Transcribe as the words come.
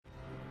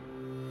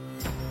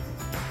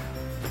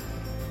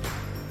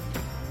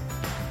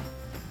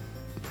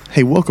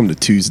Hey, welcome to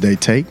Tuesday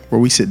Take,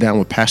 where we sit down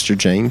with Pastor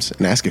James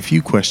and ask a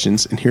few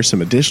questions and hear some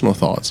additional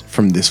thoughts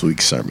from this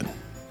week's sermon.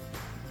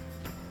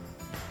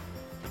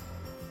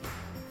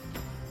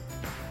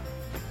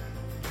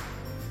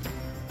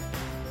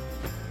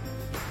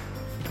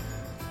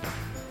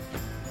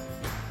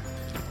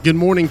 Good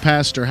morning,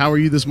 Pastor. How are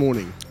you this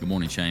morning? Good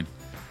morning, Shane.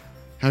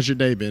 How's your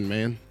day been,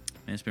 man?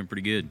 Man, it's been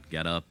pretty good.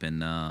 Got up and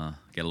got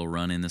a little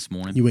run in this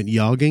morning. You went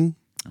jogging?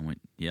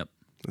 Yep.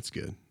 That's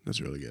good. That's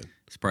really good.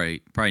 It's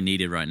probably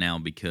needed right now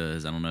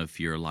because I don't know if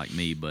you're like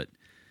me, but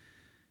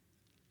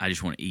I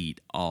just want to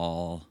eat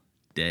all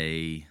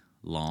day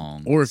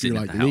long. Or if you're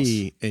like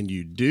me and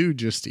you do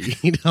just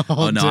eat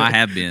all day. I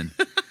have been.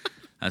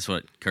 That's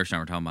what Kirsten and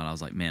I were talking about. I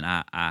was like, man,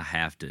 I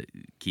have to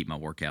keep my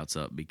workouts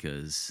up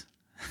because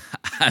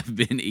I've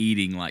been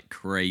eating like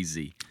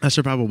crazy. I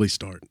should probably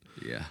start.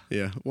 Yeah.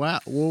 Yeah. Wow.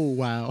 Whoa,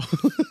 wow.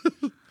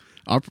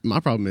 My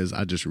problem is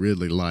I just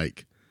really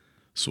like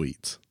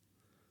sweets.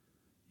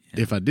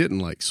 Yeah. If I didn't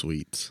like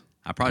sweets,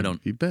 I probably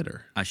don't be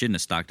better. I shouldn't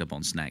have stocked up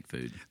on snack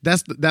food.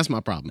 That's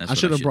my problem. I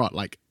should have brought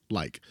like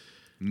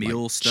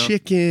meal stuff,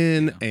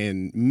 chicken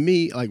and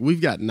meat. Like we've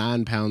got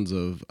 9 pounds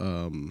of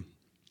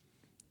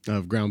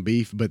ground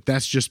beef, but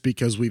that's just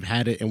because we've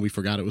had it and we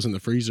forgot it was in the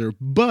freezer.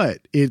 But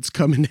it's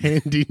coming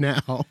handy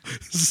now.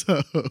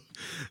 So,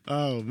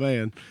 oh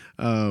man,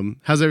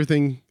 how's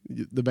everything?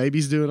 The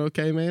baby's doing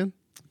okay, man?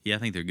 Yeah, I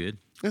think they're good.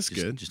 That's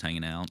good. Just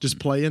hanging out, just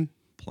playing.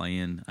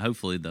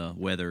 Hopefully, the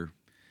weather.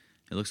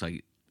 It looks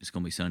like it's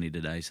going to be sunny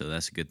today, so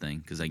that's a good thing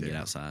because they can get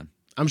outside.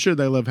 I'm sure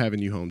they love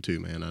having you home too,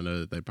 man. I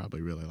know that they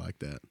probably really like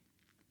that.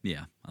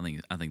 Yeah, I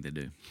think they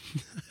do.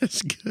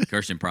 That's good.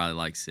 Kirsten probably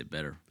likes it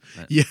better.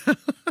 Yeah.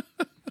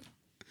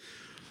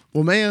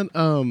 Well, man,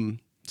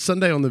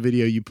 Sunday on the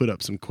video you put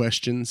up some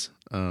questions,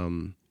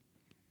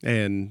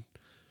 and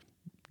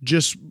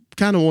just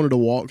kind of wanted to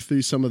walk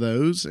through some of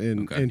those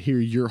and hear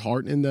your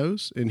heart in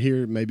those and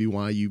hear maybe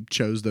why you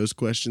chose those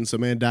questions. So,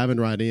 man, diving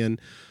right in.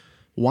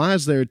 Why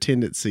is there a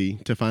tendency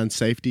to find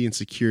safety and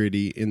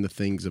security in the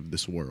things of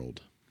this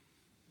world?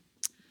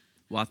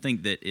 Well, I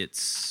think that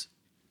it's,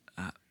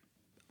 I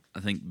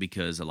think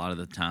because a lot of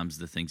the times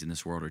the things in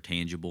this world are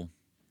tangible,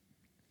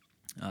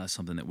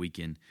 something that we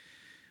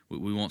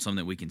want something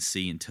that we can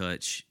see and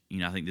touch. You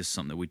know, I think this is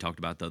something that we talked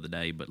about the other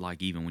day, but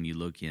like even when you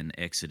look in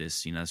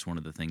Exodus, you know, that's one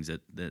of the things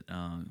that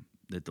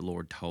the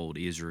Lord told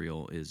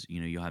Israel is,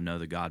 you know, you'll have no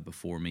other God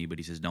before me, but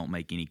he says, don't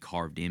make any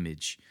carved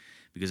image.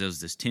 Because there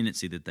was this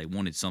tendency that they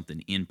wanted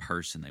something in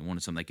person. They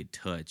wanted something they could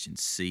touch and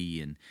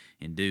see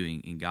and do.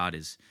 And God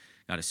is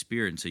a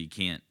spirit, and so you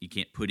can't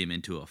put him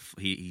into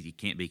he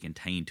can't be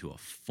contained to a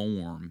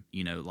form.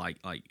 You know, like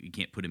you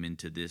can't put him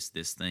into this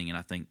thing. And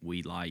I think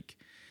we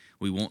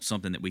want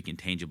something that we can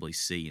tangibly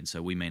see. And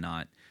so we may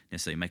not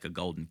necessarily make a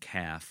golden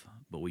calf,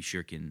 but we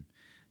sure can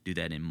do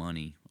that in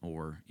money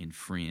or in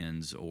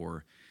friends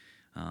or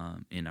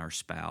in our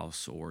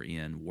spouse or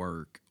in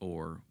work,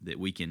 or that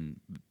we can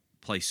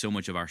place so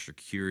much of our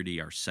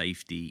security, our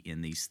safety in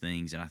these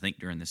things. And I think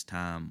during this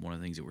time, one of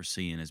the things that we're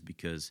seeing is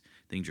because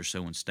things are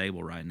so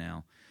unstable right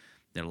now,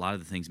 that a lot of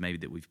the things maybe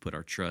that we've put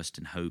our trust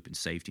and hope and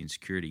safety and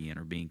security in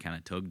are being kind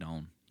of tugged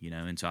on, you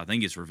know. And so I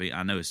think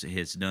I know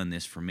it's done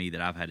this for me,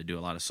 that I've had to do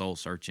a lot of soul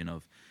searching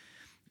of,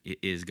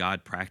 is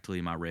God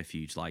practically my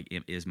refuge? Like,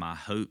 is my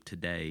hope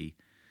today,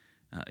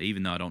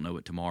 even though I don't know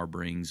what tomorrow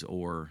brings,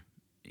 or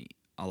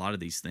a lot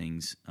of these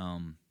things,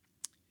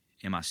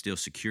 am I still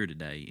secure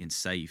today and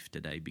safe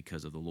today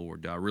because of the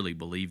Lord? Do I really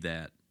believe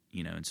that?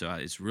 You know, and so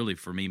it's really,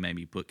 for me,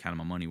 maybe put kind of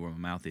my money where my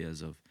mouth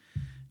is of,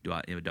 do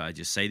I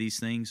just say these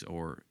things,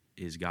 or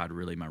is God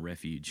really my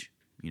refuge,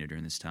 you know,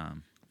 during this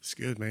time? That's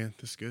good, man.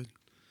 That's good.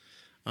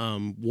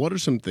 What are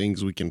some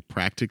things we can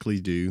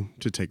practically do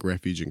to take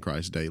refuge in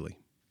Christ daily?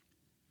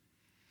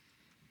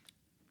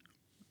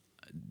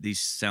 These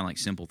sound like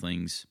simple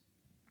things,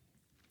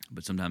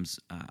 but sometimes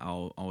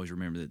I'll always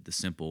remember that the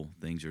simple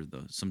things are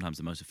sometimes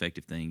the most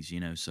effective things, you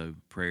know. So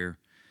prayer,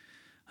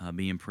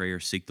 be in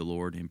prayer, seek the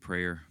Lord in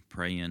prayer,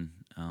 praying,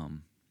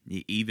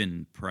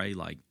 even pray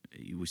like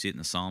we see it in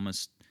the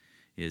psalmist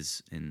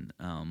is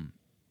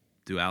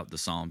throughout the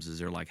Psalms. Is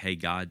they're like, hey,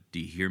 God,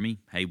 do you hear me?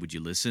 Hey, would you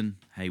listen?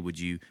 Hey, would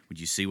you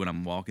see what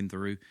I'm walking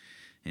through?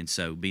 And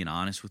so being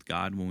honest with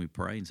God when we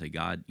pray and say,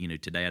 God, you know,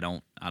 today I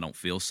don't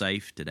feel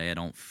safe. Today I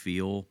don't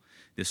feel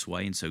this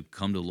way. And so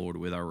come to the Lord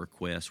with our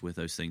requests, with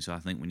those things. So I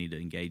think we need to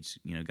engage,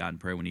 you know, God in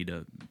prayer. We need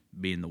to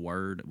be in the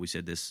Word. We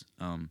said this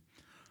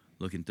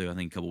looking through, I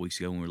think a couple weeks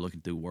ago when we were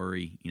looking through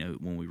worry, you know,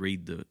 when we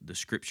read the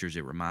Scriptures,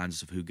 it reminds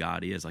us of who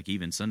God is. Like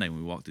even Sunday when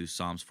we walked through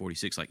Psalms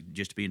 46, like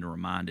just being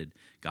reminded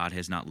God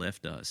has not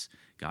left us.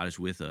 God is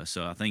with us.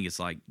 So I think it's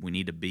like we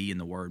need to be in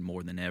the Word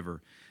more than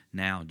ever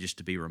now, just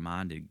to be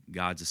reminded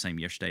God's the same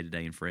yesterday,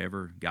 today, and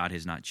forever. God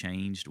has not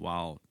changed.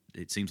 While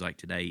it seems like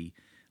today,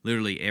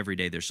 literally every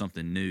day, there's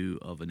something new,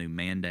 of a new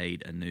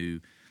mandate,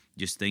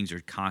 just things are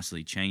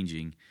constantly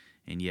changing.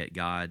 And yet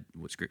God,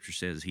 what Scripture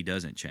says, he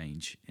doesn't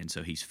change. And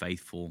so he's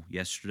faithful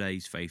yesterday,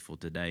 he's faithful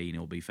today, and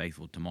he'll be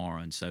faithful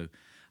tomorrow. And so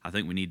I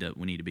think we need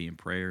to be in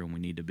prayer, and we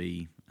need to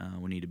be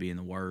in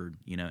the Word,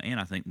 and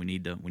I think we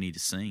need to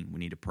sing, we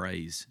need to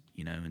praise,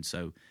 and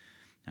so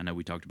I know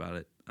we talked about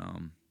it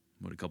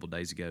a couple of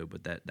days ago,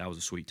 but that was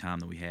a sweet time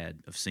that we had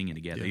of singing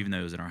together. Even though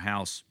it was in our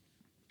house,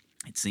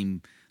 it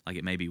seemed like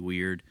it may be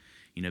weird,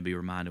 be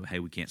reminded, hey,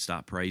 we can't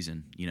stop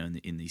praising,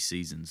 in these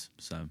seasons.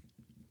 So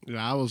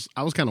yeah, I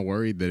was kind of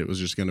worried that it was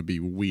just going to be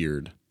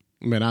weird.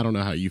 I mean, I don't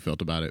know how you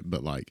felt about it,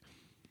 but like,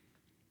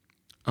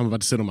 I'm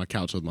about to sit on my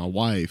couch with my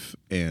wife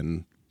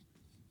and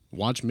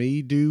watch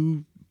me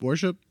do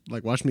worship,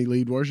 like watch me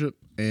lead worship,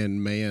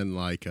 and man,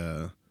 like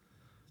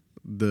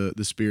the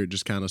Spirit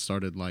just kind of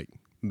started like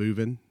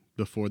moving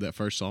before that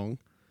first song.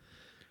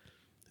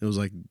 It was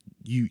like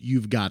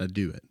you've got to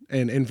do it,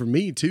 and for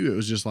me too, it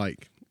was just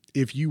like,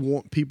 if you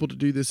want people to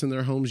do this in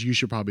their homes, you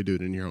should probably do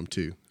it in your home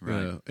too.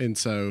 Right. And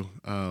so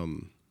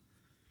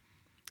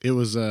it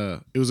was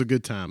a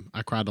good time.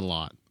 I cried a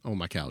lot on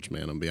my couch,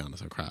 man. I'm gonna be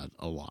honest, I cried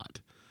a lot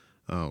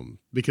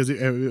because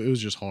it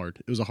was just hard.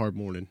 It was a hard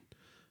morning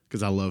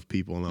because I love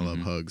people and I love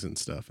hugs and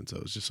stuff, and so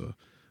it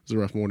was a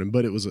rough morning,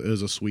 but it was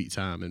a sweet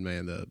time. And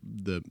man,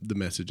 the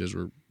message as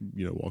we're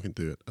walking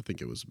through it, I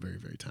think it was very,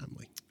 very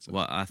timely. So.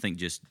 Well, I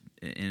think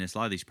and it's a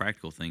lot of these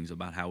practical things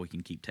about how we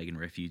can keep taking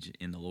refuge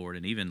in the Lord.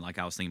 And even like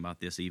I was thinking about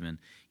this, even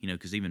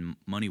because even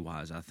money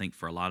wise, I think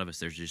for a lot of us,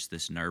 there's just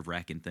this nerve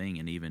wracking thing.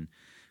 And even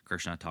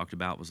Kirsten and I talked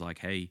about was like,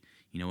 hey,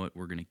 you know what,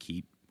 we're gonna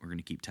keep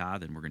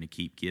tithing, we're gonna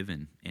keep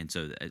giving. And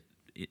so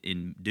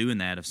in doing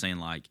that, of saying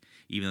like,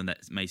 even though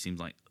that may seem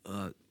like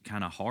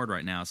kind of hard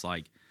right now, it's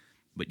like,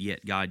 but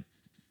yet God,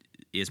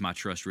 is my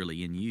trust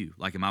really in you?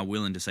 Like, am I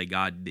willing to say,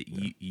 God, that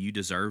you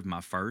deserve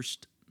my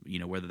first,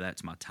 whether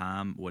that's my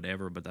time,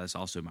 whatever, but that's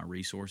also my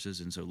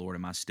resources. And so, Lord,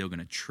 am I still going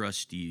to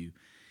trust you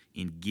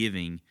in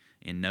giving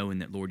and knowing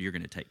that, Lord, you're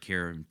going to take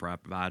care and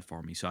provide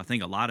for me? So I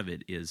think a lot of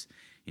it is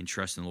in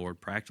trusting the Lord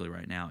practically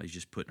right now is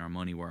just putting our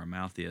money where our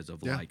mouth is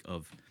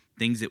of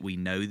things that we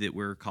know that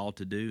we're called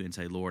to do, and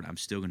say, Lord, I'm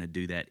still going to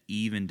do that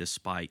even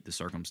despite the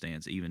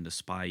circumstance, even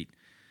despite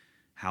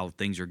how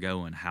things are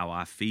going, how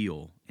I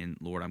feel, and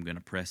Lord, I'm going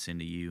to press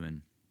into you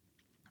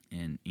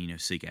and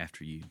seek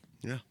after you.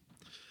 Yeah.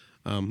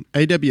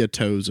 A.W.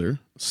 Tozer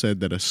said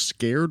that a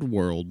scared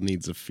world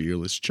needs a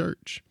fearless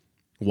church.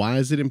 Why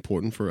is it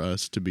important for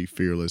us to be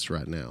fearless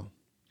right now?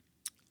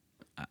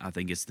 I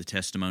think it's the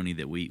testimony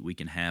that we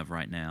can have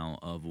right now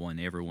of when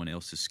everyone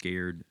else is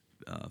scared,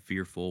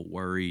 fearful,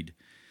 worried,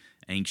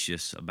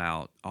 anxious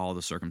about all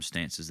the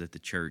circumstances, that the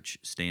church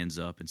stands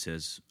up and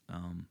says,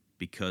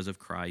 because of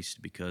Christ,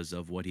 because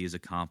of what he has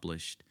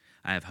accomplished,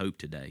 I have hope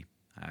today.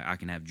 I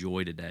can have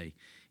joy today,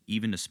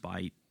 even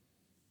despite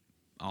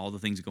all the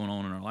things going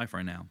on in our life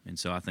right now. And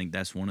so I think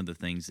that's one of the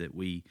things that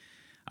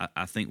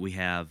I think we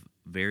have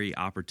very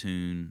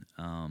opportune,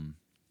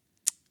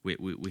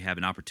 we have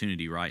an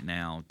opportunity right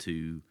now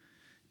to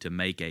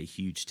make a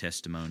huge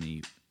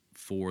testimony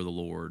for the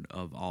Lord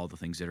of all the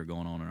things that are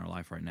going on in our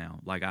life right now.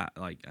 Like I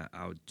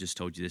just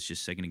told you this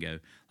just a second ago,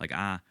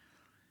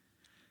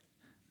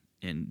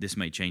 and this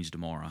may change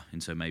tomorrow,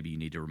 and so maybe you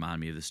need to remind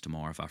me of this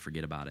tomorrow if I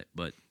forget about it.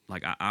 But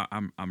like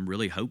I'm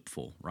really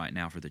hopeful right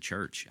now for the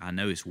church. I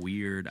know it's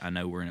weird. I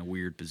know we're in a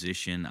weird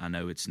position. I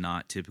know it's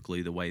not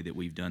typically the way that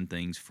we've done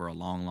things for a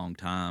long, long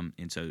time,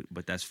 and so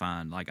but that's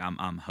fine. Like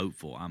I'm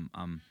hopeful.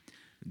 I'm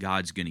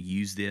God's going to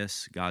use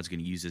this. God's going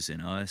to use this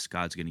in us.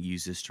 God's going to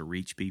use this to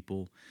reach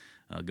people.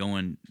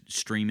 Going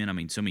streaming. I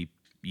mean, so many.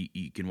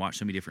 You can watch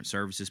so many different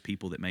services.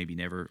 People that maybe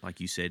never, like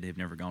you said, have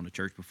never gone to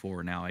church before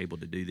are now able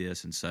to do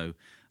this. And so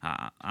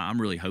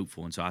I'm really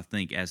hopeful. And so I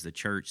think as the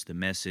church, the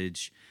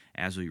message,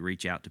 as we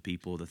reach out to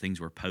people, the things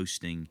we're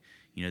posting,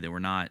 that we're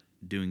not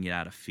doing it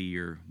out of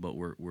fear, but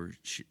we're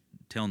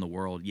telling the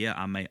world, yeah,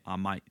 I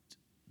might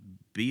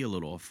be a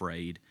little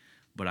afraid,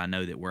 but I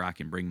know that where I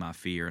can bring my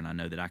fear, and I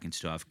know that I can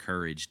still have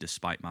courage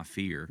despite my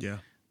fear,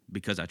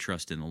 because I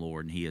trust in the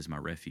Lord and he is my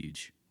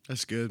refuge.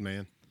 That's good,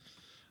 man.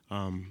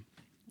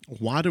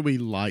 Why do we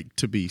like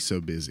to be so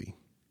busy?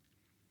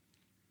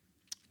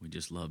 We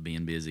just love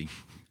being busy.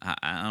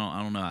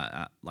 I don't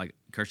know. Like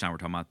Kirsten and I were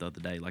talking about the other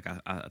day. Like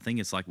I think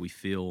it's like we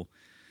feel.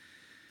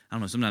 I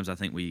don't know. Sometimes I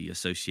think we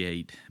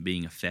associate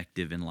being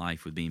effective in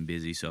life with being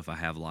busy. So if I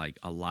have like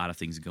a lot of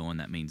things going,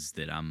 that means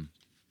that I'm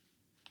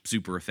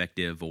super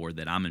effective, or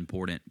that I'm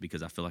important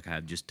because I feel like I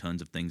have just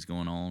tons of things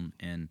going on.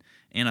 And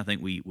I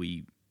think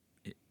we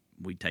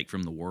take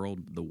from the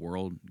world. The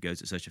world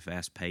goes at such a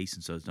fast pace,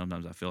 and so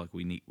sometimes I feel like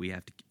we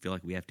have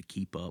to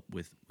keep up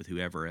with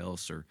whoever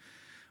else, or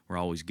we're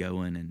always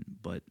going.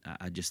 But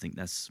I just think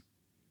that's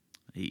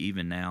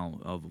even now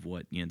of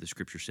what the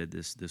Scripture said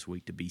this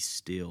week, to be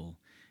still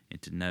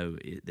and to know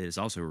that it's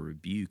also a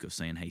rebuke of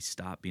saying, hey,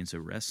 stop being so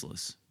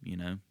restless,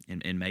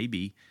 and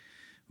maybe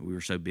we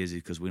were so busy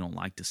because we don't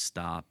like to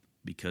stop,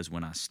 because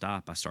when I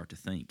stop, I start to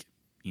think.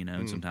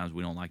 And sometimes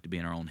we don't like to be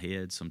in our own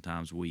heads.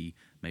 Sometimes we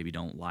maybe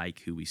don't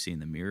like who we see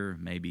in the mirror.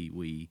 Maybe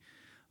we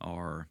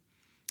don't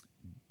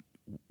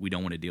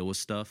want to deal with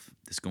stuff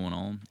that's going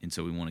on, and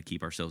so we want to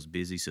keep ourselves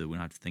busy so that we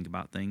don't have to think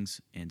about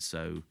things. And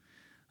so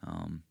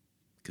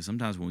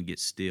sometimes when we get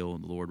still,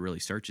 the Lord really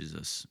searches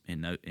us,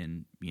 and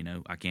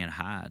I can't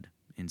hide.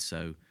 And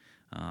so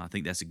I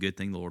think that's a good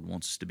thing. The Lord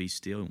wants us to be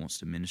still. He wants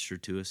to minister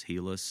to us,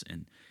 heal us,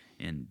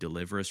 and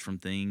deliver us from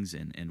things,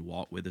 and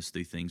walk with us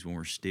through things when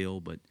we're still.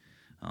 But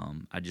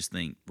I just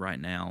think right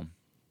now,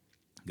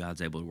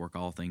 God's able to work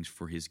all things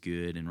for His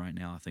good, and right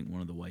now I think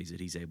one of the ways that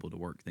He's able to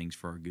work things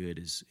for our good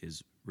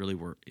is really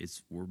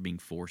we're being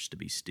forced to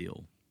be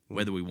still,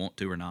 whether we want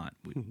to or not.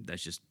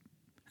 That's just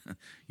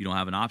you don't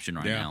have an option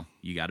right now.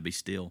 You got to be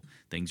still.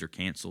 Things are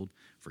canceled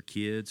for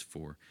kids,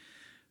 for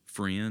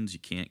friends. You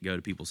can't go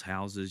to people's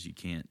houses. You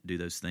can't do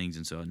those things,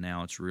 and so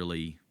now it's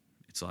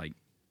like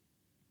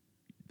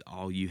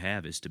all you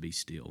have is to be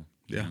still.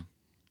 You know?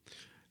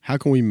 How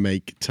can we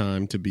make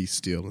time to be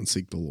still and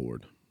seek the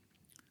Lord?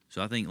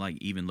 So I think like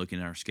even looking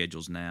at our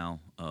schedules now,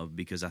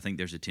 because I think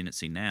there's a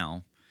tendency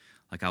now,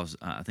 like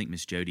I think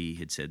Miss Jody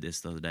had said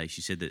this the other day.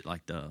 She said that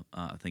like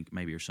I think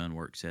maybe her son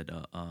works at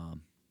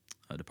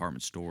a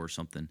department store or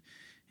something,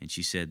 and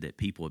she said that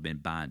people have been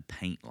buying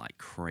paint like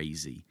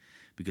crazy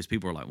because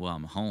people are like, well,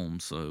 I'm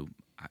home, so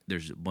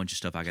there's a bunch of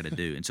stuff I got to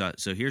do. And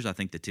so here's I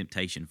think the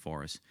temptation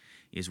for us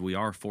is we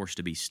are forced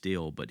to be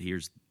still, but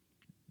here's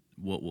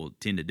what we'll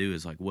tend to do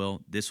is like,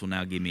 well, this will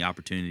now give me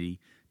opportunity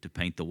to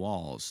paint the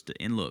walls.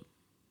 And look,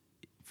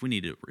 if we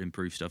need to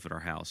improve stuff at our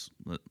house,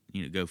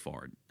 go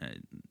for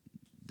it.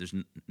 There's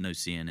no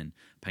sin in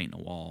painting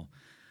a wall,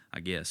 I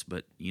guess.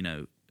 But,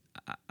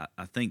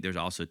 I think there's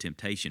also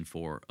temptation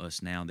for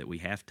us now that we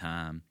have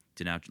time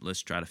to now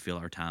let's try to fill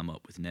our time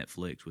up with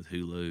Netflix, with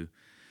Hulu,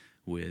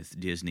 with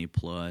Disney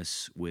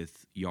Plus,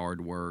 with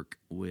yard work,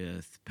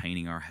 with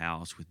painting our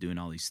house, with doing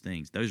all these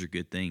things. Those are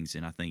good things,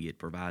 and I think it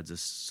provides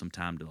us some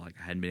time to I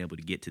hadn't been able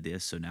to get to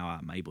this, so now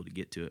I'm able to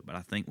get to it. But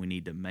I think we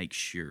need to make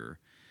sure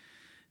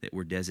that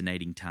we're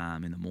designating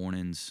time in the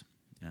mornings,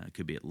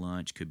 could be at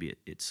lunch, could be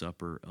at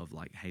supper, of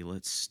like, hey,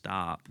 let's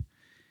stop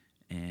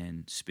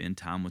and spend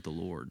time with the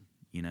Lord,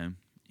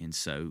 And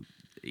so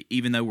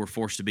even though we're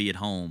forced to be at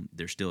home,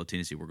 there's still a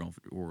tendency we're going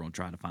to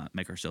try to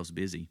make ourselves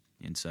busy.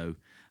 And so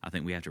I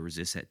think we have to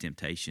resist that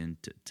temptation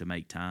to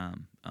make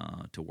time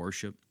to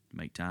worship,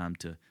 make time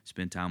to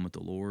spend time with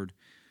the Lord.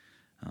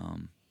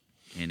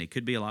 And it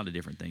could be a lot of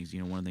different things.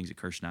 One of the things that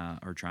Kirsten and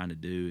I are trying to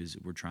do is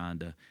we're trying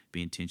to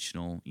be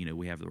intentional.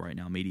 We have right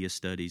now media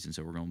studies, and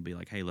so we're going to be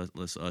like, hey,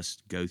 let's us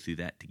go through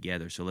that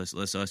together. So let's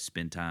us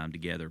spend time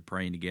together,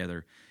 praying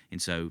together.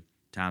 And so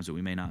times that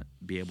we may not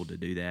be able to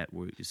do that,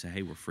 we say,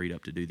 hey, we're freed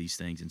up to do these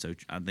things. And so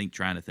I think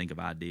trying to think of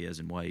ideas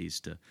and ways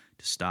to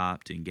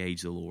stop, to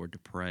engage the Lord, to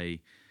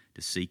pray,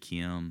 to seek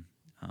Him,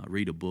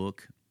 read a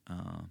book,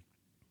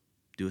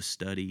 do a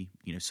study,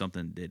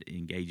 something that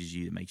engages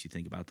you, that makes you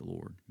think about the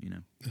Lord,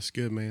 That's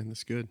good, man.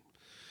 That's good.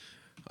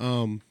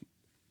 Our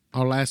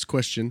last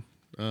question,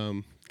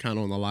 kind of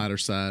on the lighter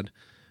side.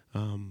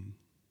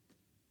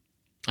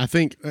 I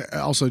think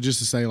also just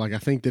to say, I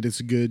think that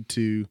it's good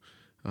to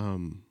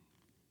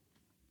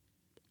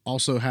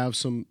also have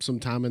some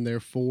time in there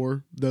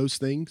for those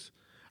things.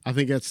 I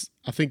think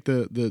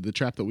the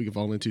trap that we can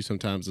fall into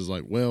sometimes is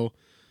like, well,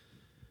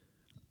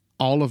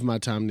 all of my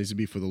time needs to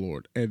be for the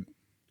Lord. And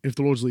if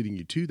the Lord's leading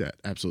you to that,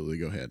 absolutely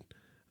go ahead.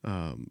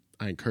 I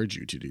encourage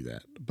you to do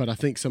that. But I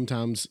think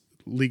sometimes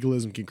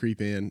legalism can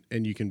creep in,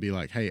 and you can be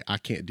like, hey, I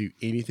can't do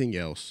anything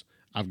else.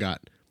 I've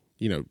got,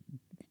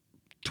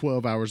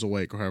 12 hours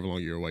awake, or however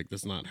long you're awake.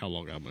 That's not how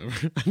long I'm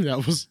over.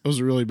 That was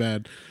a really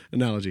bad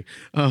analogy.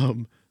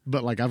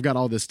 But I've got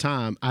all this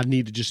time. I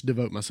need to just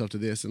devote myself to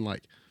this. And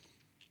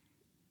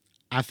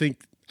I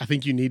think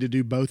you need to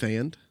do both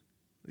and.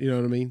 You know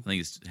what I mean? I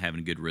think it's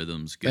having good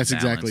rhythms, good That's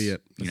balance, exactly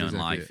it. That's in exactly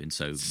life. it. And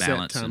so set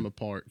balance time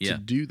apart to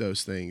do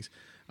those things.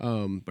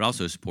 But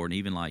also it's important,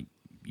 even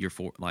you're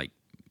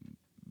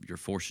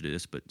forced to do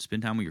this, but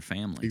spend time with your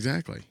family.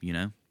 Exactly.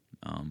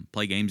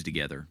 Play games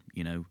together,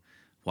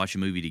 watch a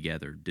movie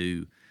together,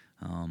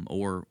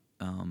 or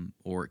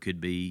it could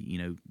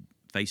be,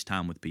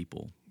 FaceTime with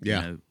people,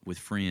 with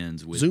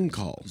friends, with Zoom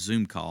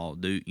call.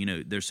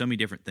 There's so many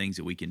different things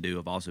that we can do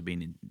of also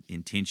being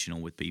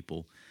intentional with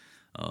people,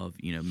 of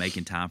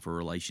making time for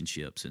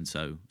relationships. And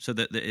so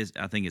that is,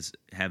 I think it's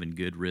having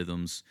good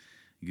rhythms,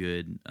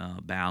 good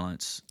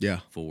balance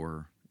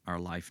for our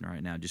life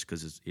right now, just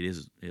because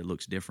it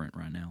looks different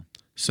right now.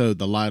 So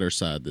the lighter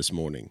side this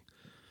morning,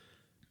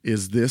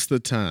 is this the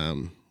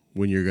time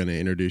when you're going to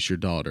introduce your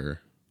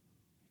daughter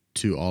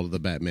to all of the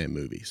Batman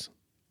movies?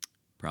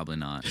 Probably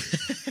not.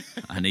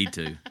 I need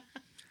to.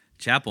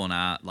 Chapel and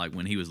I,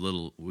 when he was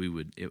little, we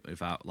would,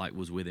 if I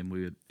was with him,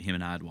 him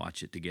and I'd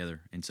watch it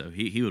together. And so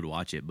he would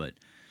watch it, but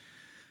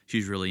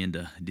she's really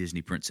into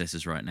Disney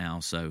princesses right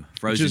now. So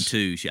Frozen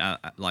 2,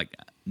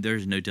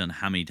 there's no telling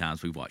how many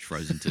times we've watched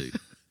Frozen 2.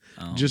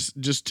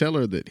 Just tell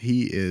her that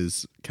he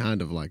is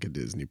kind of like a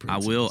Disney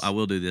princess. I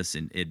will do this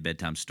at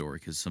bedtime story,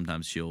 because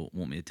sometimes she'll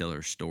want me to tell her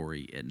a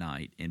story at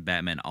night, and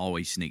Batman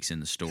always sneaks in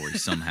the story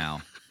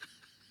somehow.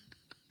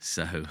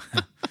 So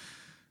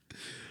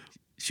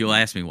she'll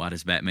ask me, why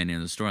does Batman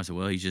in the story? I said,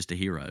 well, he's just a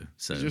hero.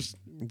 So just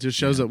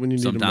shows up when you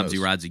need him most. Sometimes he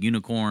rides a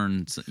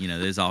unicorn.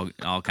 There's all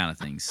kind of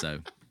things.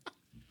 So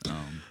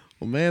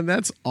Well, man,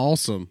 that's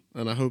awesome,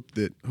 and I hope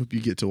you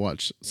get to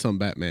watch some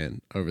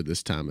Batman over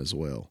this time as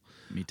well.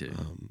 Me too.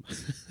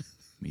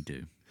 Me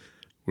too.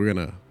 We're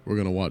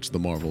gonna watch the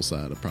Marvel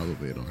side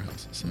probably in our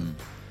house, so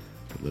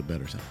a little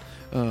better side.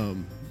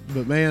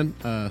 But man,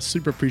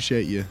 super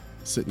appreciate you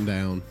sitting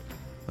down,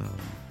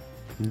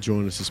 and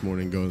joining us this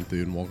morning, going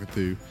through and walking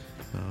through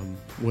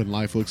when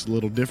life looks a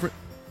little different.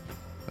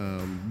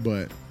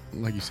 But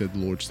like you said, the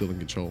Lord's still in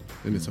control,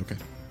 and it's okay.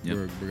 Yep.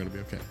 We're gonna be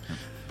okay. Yep.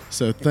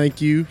 So thank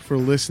you for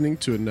listening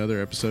to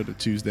another episode of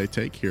Tuesday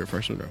Take here at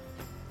First Monroe.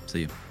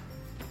 See you.